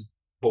Skinheads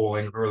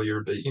bowling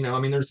earlier, but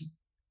there's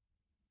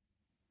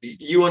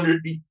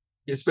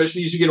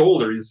especially as you get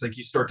older, it's like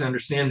you start to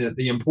understand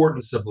the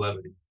importance of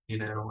levity,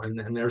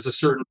 and there's a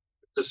certain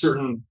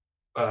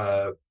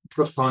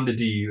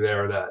profundity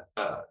there that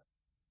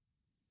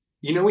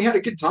we had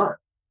a good time,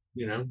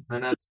 and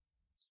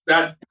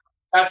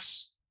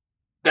that's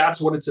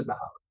what it's about.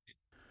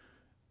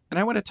 And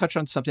I want to touch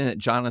on something that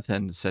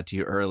Jonathan said to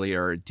you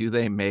earlier. Do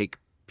they make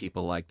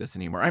people like this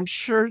anymore? I'm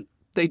sure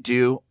they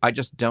do. I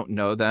just don't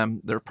know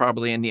them. They're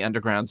probably in the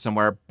underground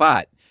somewhere.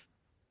 But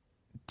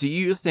do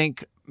you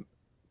think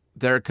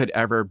there could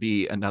ever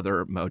be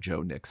another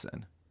Mojo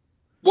Nixon?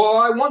 Well,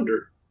 I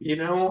wonder,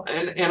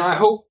 and I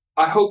hope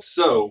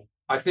so.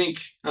 I think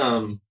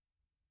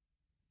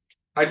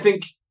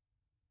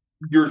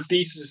your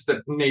thesis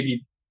that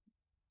maybe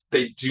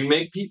they do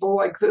make people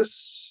like this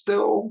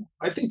still,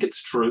 I think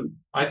it's true.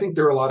 I think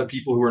there are a lot of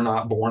people who are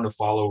not born to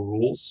follow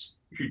rules,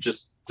 who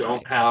just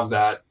don't have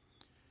that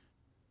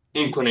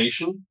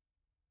inclination.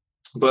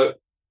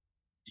 But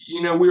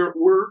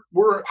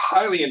we're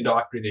highly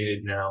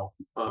indoctrinated now,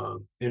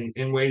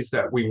 in ways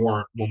that we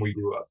weren't when we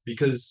grew up,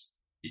 because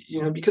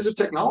of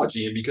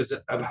technology and because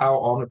of how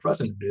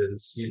omnipresent it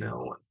is,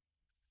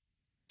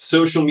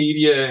 social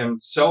media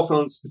and cell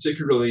phones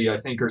particularly, I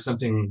think, are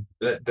something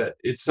that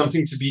it's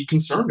something to be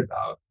concerned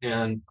about.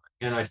 And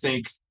I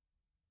think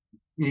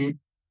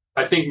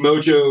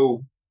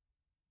Mojo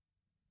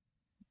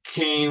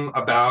came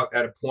about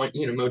at a point,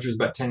 Mojo's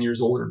about 10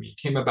 years older than me.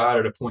 It came about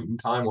at a point in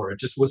time where it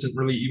just wasn't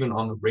really even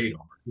on the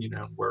radar,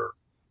 where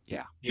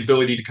the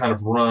ability to kind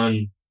of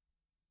run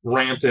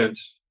rampant.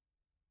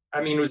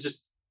 It was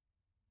just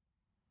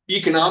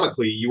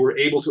economically, you were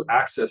able to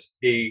access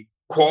a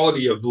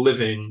quality of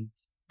living,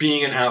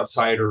 being an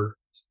outsider,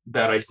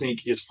 that I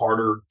think is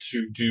harder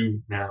to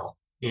do now,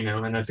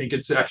 and I think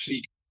it's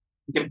actually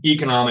an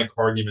economic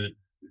argument.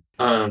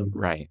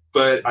 Right.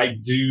 But I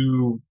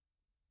do,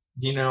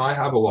 I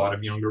have a lot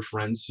of younger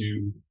friends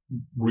who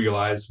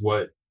realize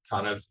what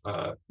kind of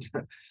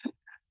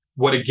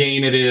what a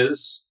game it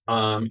is,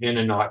 in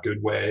a not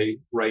good way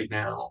right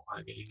now.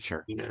 I mean,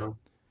 Sure.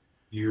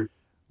 You're,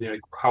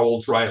 how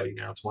old's Riley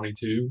now?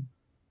 22?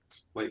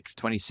 Like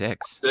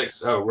 26.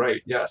 6. Oh,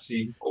 right. Yeah.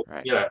 See,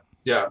 Right. yeah.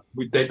 Yeah.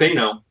 They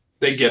know,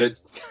 they get it,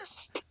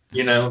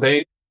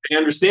 they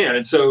understand.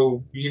 And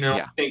so,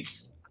 I think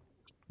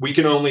we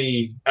can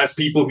only, as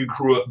people who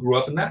grew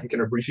up in that and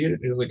can appreciate it,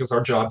 it's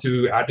our job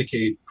to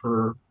advocate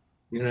for,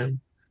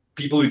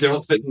 people who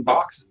don't fit in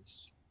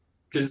boxes.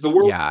 Because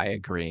I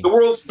agree. The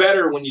world's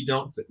better when you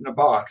don't fit in a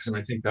box, and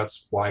I think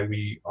that's why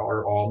we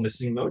are all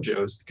missing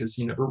mojos, because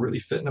you never really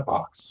fit in a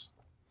box.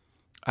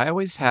 I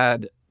always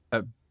had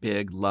a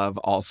big love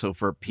also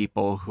for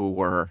people who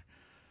were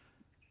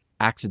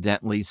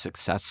accidentally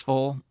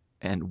successful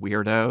and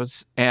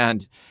weirdos,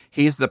 and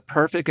he's the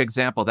perfect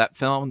example. That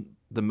film,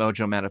 The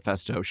Mojo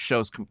Manifesto,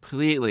 shows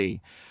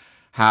completely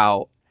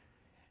how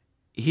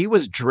he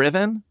was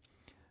driven,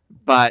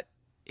 but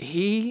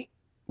he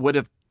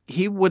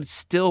would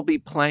still be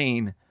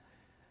playing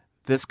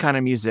this kind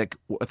of music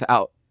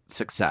without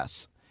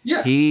success.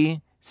 Yeah. He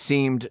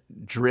seemed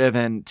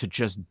driven to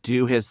just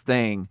do his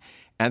thing.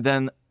 And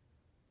then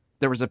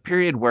there was a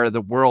period where the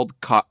world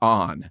caught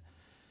on.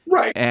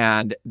 Right.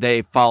 And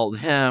they followed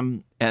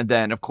him. And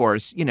then, of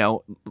course,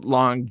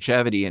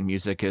 longevity in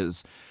music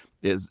is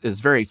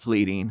very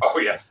fleeting. Oh,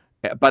 yeah.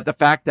 But the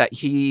fact that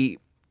he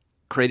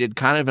created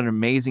kind of an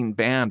amazing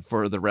band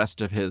for the rest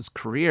of his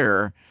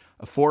career,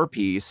 a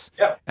 4-piece,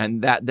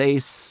 and that they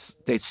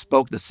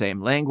spoke the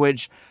same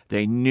language,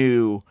 they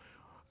knew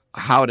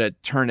how to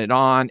turn it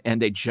on,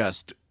 and they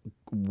just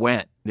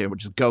went. They would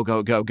just go,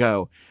 go, go,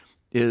 go,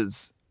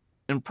 is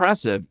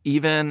impressive,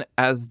 even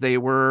as they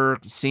were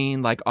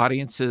seeing like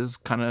audiences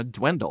kind of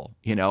dwindle,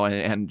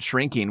 and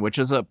shrinking, which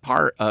is a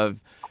part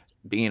of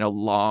being a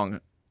lifelong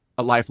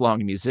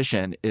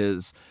musician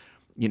is,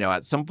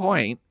 at some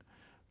point,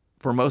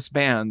 for most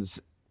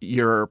bands,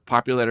 your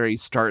popularity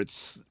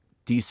starts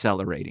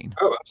decelerating.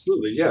 Oh,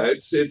 absolutely. Yeah.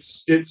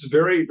 It's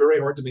very, very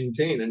hard to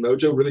maintain. And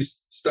Mojo really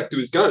stuck to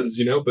his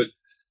guns, but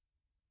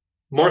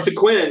Martha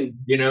Quinn,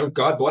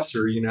 God bless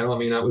her,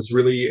 that was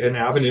really an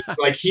avenue.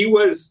 Like he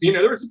was,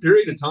 there was a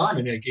period of time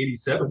in like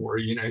 87 where,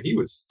 he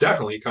was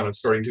definitely kind of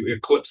starting to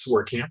eclipse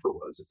where Camper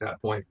was at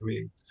that point. I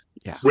mean,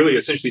 really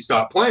essentially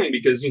stopped playing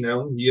because, he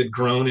had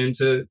grown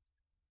into,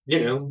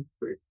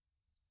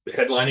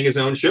 headlining his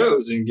own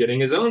shows and getting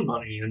his own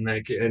money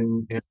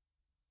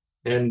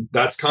and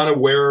that's kind of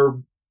where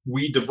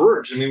we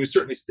diverged. I mean, we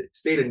certainly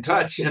stayed in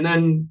touch. And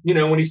then,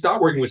 when he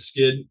stopped working with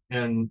Skid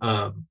and,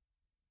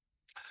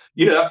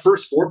 that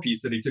first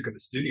 4-piece that he took in the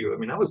studio, I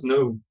mean, that was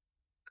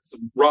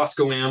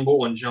Roscoe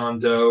Amble and John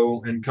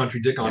Doe and Country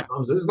Dick on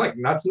drums. This is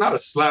that's not a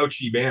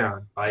slouchy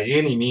band by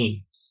any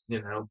means,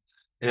 and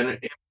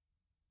it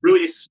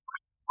really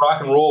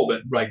rock and roll,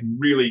 but like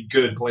really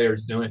good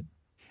players doing it.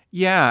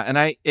 Yeah.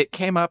 And it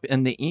came up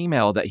in the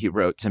email that he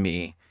wrote to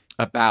me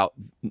about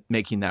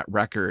making that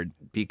record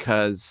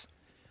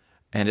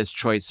and his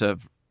choice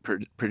of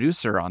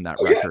producer on that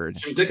record.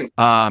 Jim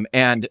Dickinson.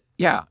 And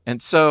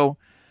so,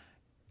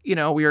 we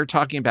were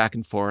talking back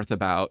and forth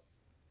about,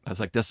 I was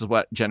like, this is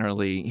what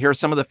here are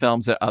some of the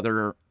films that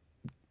other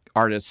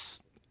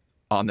artists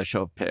on the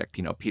show have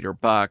picked. Peter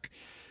Buck,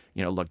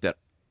 looked at,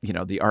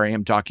 the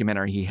R.E.M.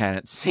 documentary he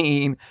hadn't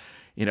seen,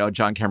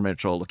 John Cameron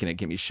Mitchell looking at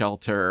Gimme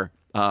Shelter.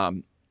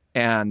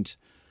 And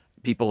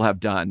people have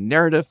done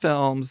narrative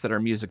films that are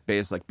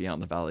music-based, like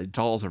Beyond the Valley of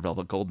Dolls or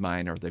Velvet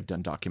Goldmine, or they've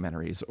done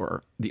documentaries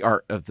or the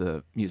art of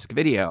the music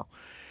video.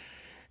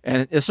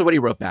 And this is what he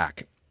wrote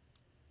back.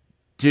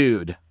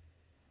 Dude,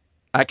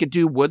 I could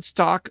do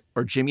Woodstock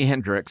or Jimi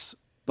Hendrix,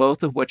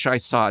 both of which I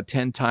saw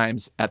 10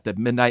 times at the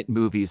midnight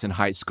movies in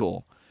high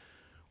school,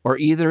 or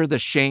either the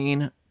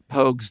Shane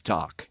Pogues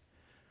doc.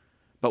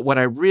 But what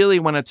I really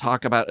want to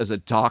talk about is a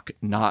doc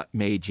not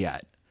made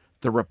yet,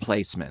 The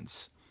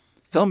Replacements.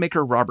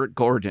 Filmmaker Robert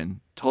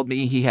Gordon told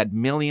me he had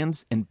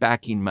millions in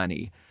backing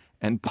money,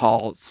 and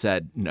Paul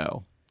said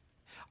no.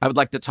 I would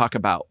like to talk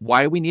about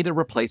why we need a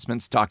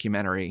Replacements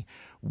documentary,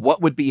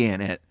 what would be in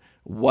it,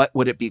 what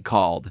would it be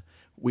called.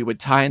 We would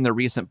tie in the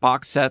recent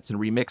box sets and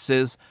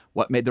remixes,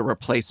 what made The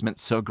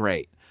Replacements so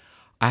great.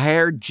 I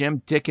hired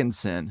Jim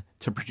Dickinson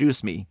to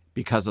produce me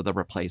because of The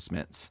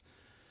Replacements.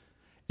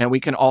 And we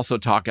can also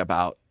talk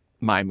about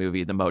my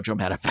movie, The Mojo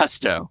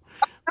Manifesto,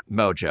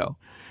 Mojo.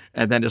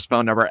 And then his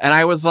phone number. And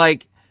I was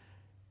like,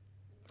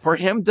 for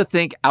him to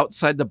think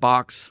outside the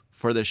box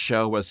for this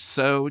show was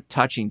so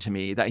touching to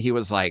me that he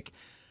was like,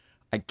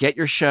 I get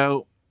your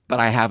show, but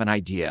I have an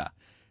idea.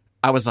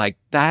 I was like,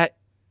 that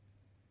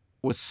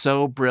was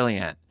so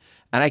brilliant.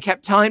 And I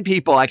kept telling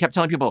people,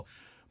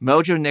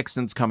 Mojo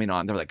Nixon's coming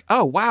on. They're like,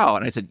 oh, wow.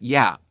 And I said,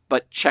 yeah,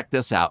 but check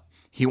this out.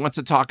 He wants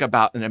to talk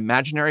about an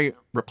imaginary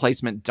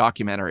replacement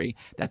documentary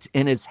that's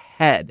in his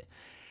head.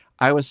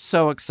 I was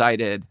so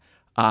excited.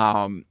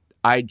 I'm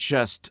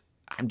just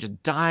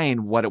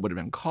dying what it would have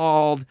been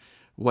called,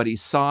 what he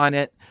saw in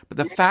it. But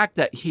the fact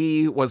that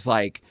he was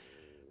like,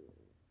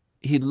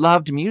 he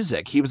loved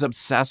music. He was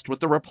obsessed with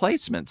The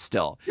Replacements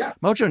still. Yeah.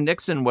 Mojo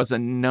Nixon was a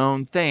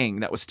known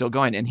thing that was still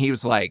going. And he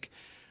was like,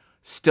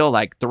 still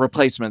like the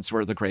Replacements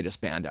were the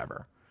greatest band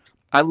ever.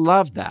 I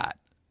love that.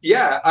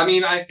 Yeah, I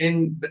mean,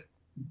 but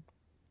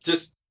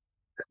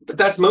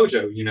that's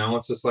Mojo,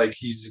 it's just like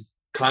he's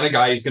kind of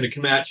guy, he's going to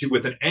come at you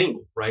with an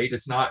angle, right?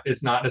 It's not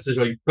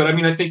necessarily, but I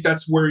mean, I think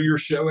that's where your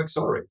show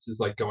accelerates, is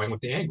like going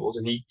with the angles,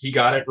 and he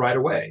got it right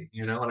away,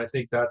 and I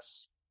think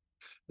that's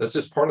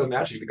just part of the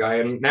magic of the guy.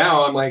 And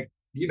now I'm like,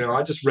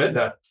 I just read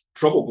that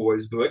Trouble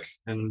Boys book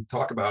and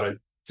talk about a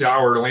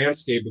dour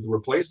landscape with the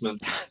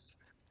Replacements.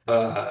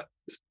 Like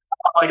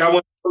I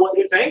wonder what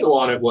his angle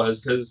on it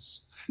was,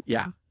 because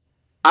yeah,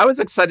 I was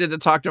excited to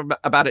talk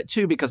about it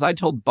too, because I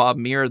told Bob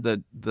Muir,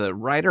 the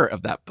writer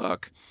of that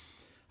book,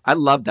 I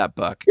love that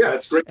book. Yeah,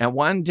 it's great. And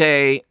one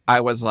day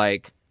I was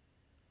like,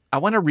 I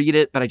want to read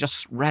it, but I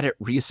just read it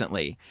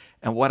recently.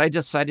 And what I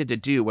decided to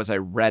do was I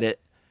read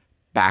it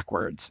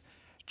backwards,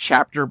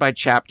 chapter by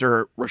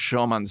chapter,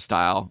 Rashomon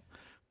style.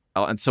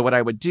 And so what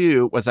I would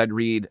do was I'd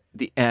read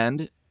the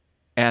end,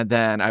 and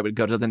then I would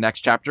go to the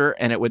next chapter,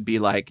 and it would be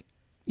like,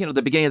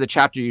 the beginning of the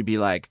chapter, you'd be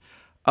like,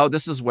 oh,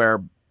 this is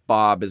where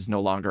Bob is no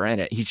longer in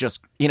it. He's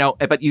just,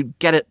 but you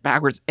get it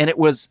backwards, and it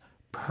was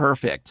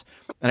perfect.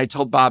 And I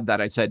told Bob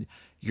that. I said,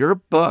 your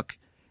book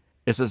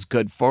is as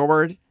good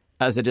forward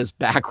as it is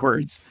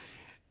backwards.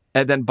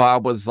 And then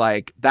Bob was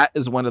like, that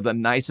is one of the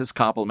nicest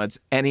compliments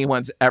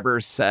anyone's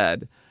ever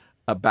said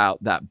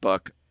about that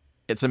book.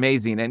 It's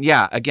amazing. And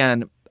yeah,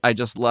 again, I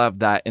just love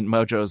that in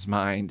Mojo's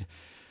mind,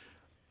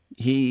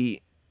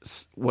 he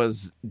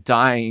was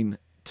dying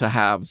to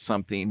have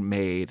something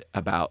made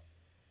about,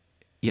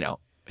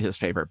 his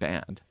favorite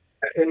band.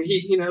 And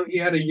he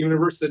had a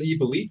universe that he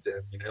believed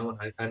in,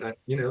 and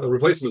the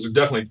Replacements are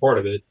definitely part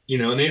of it,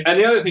 and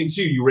the other thing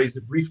too, you raised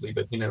it briefly,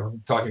 but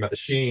talking about the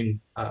Shane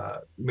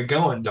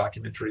MacGowan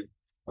documentary,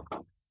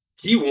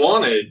 he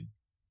wanted,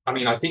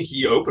 I think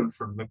he opened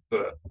for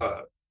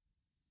the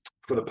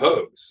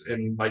Pogues,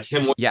 and like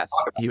him. Yes,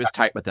 he was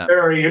tight with them.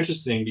 Very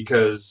interesting,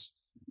 because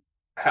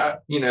I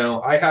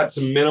had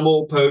some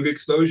minimal Pogue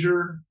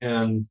exposure,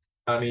 and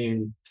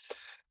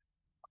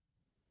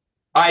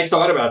I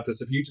thought about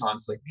this a few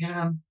times, like,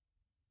 man,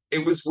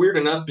 it was weird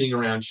enough being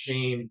around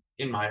Shane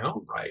in my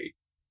own right.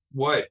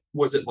 What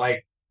was it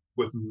like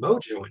with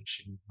Mojo and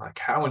Shane? Like,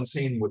 how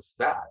insane was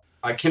that?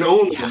 I can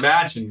only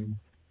imagine.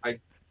 I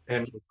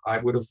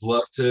would have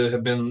loved to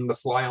have been the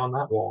fly on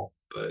that wall,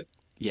 but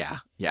yeah.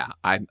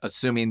 I'm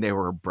assuming they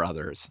were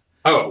brothers.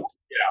 Oh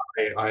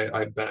yeah,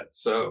 I bet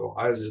so.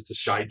 I was just a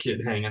shy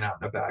kid hanging out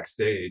in the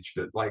backstage,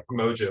 but like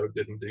Mojo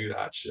didn't do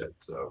that shit,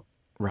 so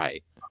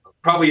right.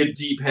 Probably a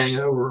deep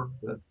hangover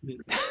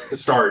to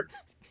start.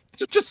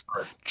 Just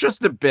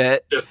a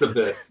bit. Just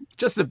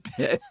a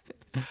bit.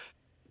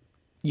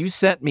 You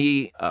sent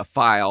me a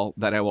file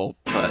that I will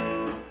put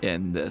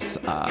in this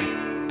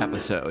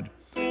episode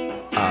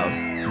of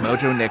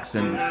Mojo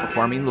Nixon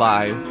performing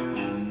live,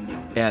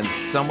 and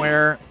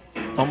somewhere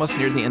almost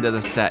near the end of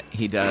the set,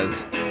 he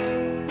does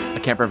a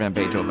Camper Van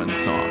Beethoven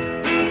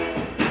song.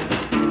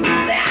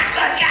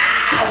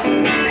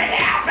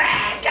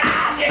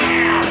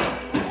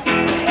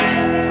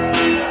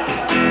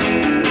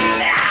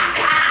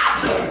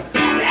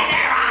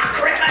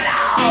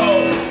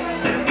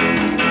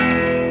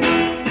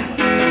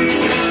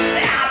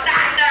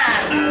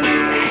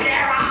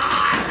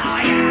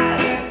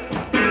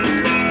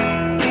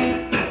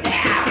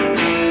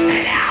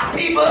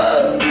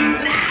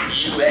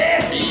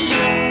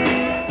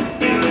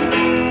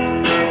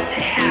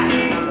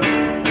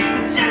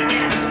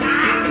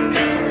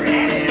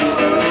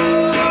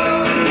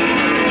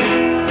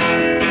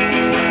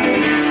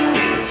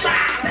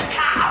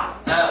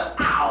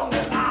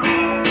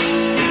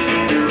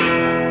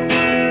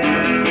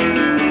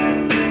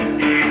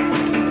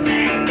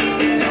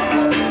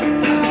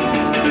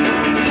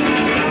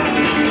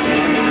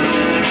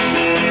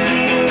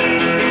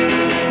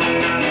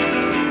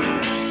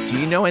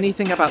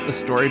 Anything about the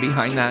story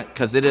behind that?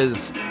 Because it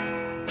is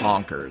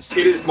bonkers.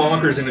 It is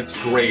bonkers, and it's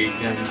great.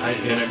 And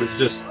it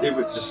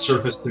was just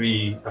surfaced to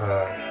me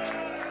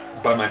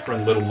by my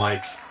friend Little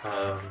Mike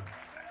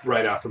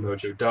right after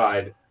Mojo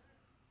died.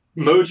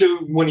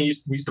 Mojo, when we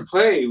used to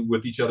play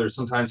with each other,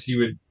 sometimes he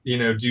would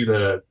do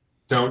the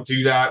 "don't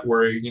do that,"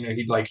 where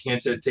he'd like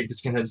hint at "take the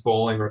Skinheads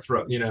Bowling" or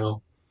throw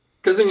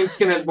because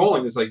Skinheads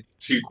Bowling is like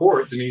 2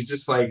 chords, and he's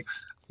just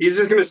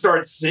going to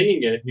start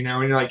singing it, and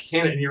you're like,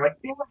 hint it, and you're like,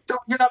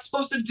 you're not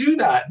supposed to do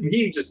that. And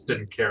he just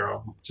didn't care.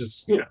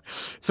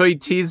 So he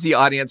teased the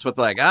audience with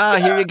like,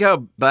 here you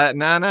go, but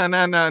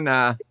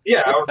nah.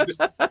 Yeah. Or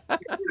just,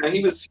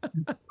 he was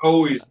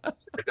always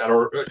like that.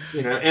 Or,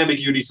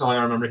 Ambiguity song,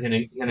 I remember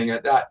hinting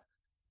at that.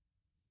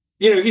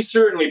 He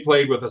certainly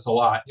played with us a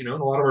lot, and a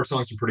lot of our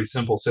songs are pretty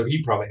simple, so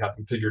he probably had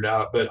them figured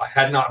out, but I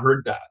had not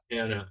heard that.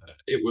 And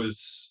it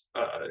was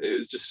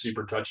just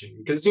super touching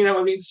because,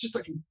 it's just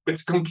like,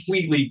 it's a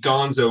completely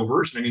gonzo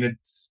version.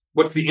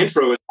 What's the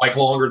intro? It's like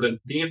longer than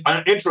the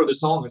intro of the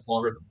song is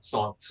longer than the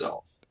song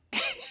itself.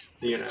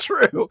 It's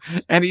true.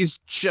 And he's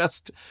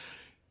just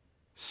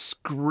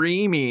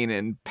screaming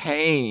in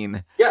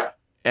pain. Yeah.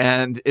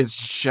 And it's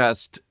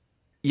just,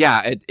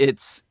 it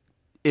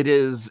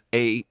is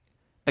a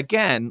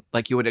again,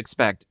 like you would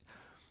expect,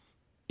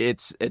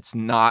 it's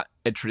not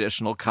a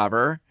traditional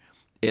cover.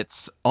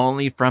 It's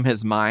only from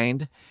his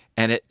mind,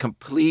 and it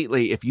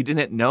completely, if you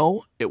didn't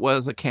know it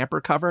was a Camper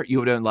cover, you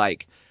would have been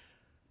like,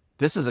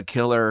 this is a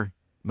killer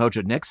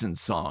Mojo Nixon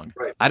song.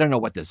 Right. I don't know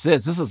what this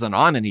is. This isn't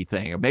on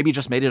anything. Or maybe he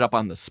just made it up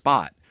on the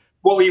spot.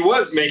 Well, he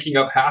was making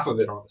up half of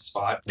it on the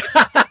spot.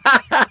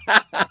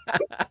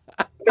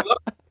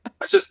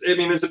 It's just, I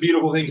mean, it's a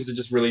beautiful thing because it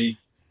just really,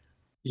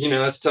 you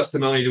know, it's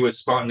testimony to his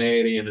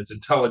spontaneity and his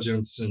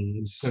intelligence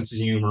and sense of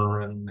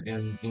humor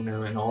and you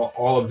know, and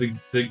all of the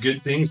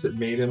good things that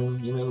made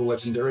him, you know, the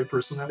legendary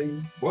person that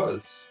he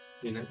was,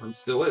 you know, and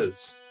still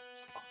is.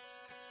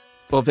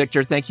 Well,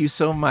 Victor, thank you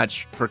so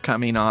much for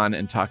coming on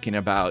and talking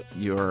about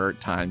your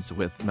times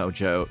with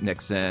Mojo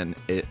Nixon.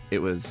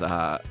 It was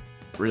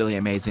really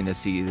amazing to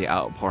see the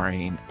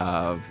outpouring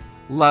of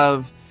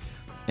love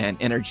and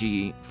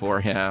energy for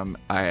him.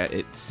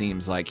 It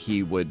seems like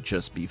he would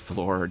just be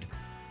floored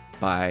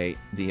by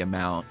the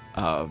amount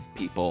of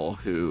people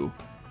who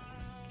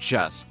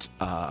just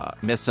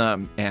miss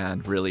him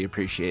and really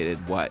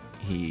appreciated what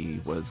he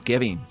was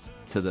giving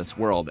to this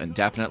world. And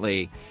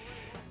definitely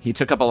he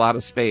took up a lot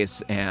of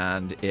space,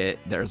 and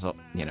there's a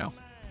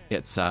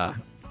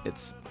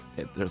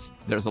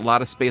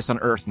lot of space on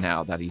Earth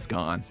now that he's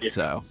gone. Yeah.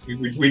 So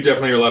we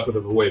definitely are left with a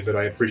void, but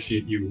I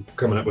appreciate you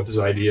coming up with this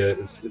idea.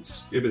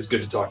 It was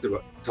good to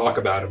talk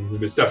about him. He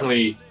was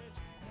definitely,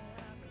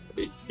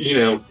 you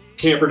know,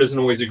 Camper doesn't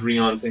always agree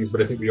on things,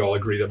 but I think we all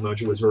agree that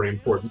Mojo was very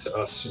important to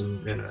us,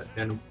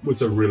 and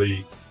was a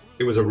really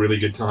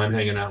good time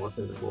hanging out with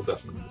him, and we'll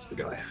definitely miss the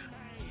guy.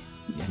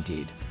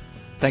 Indeed.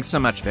 Thanks so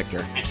much, Victor.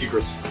 Thank you,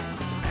 Chris.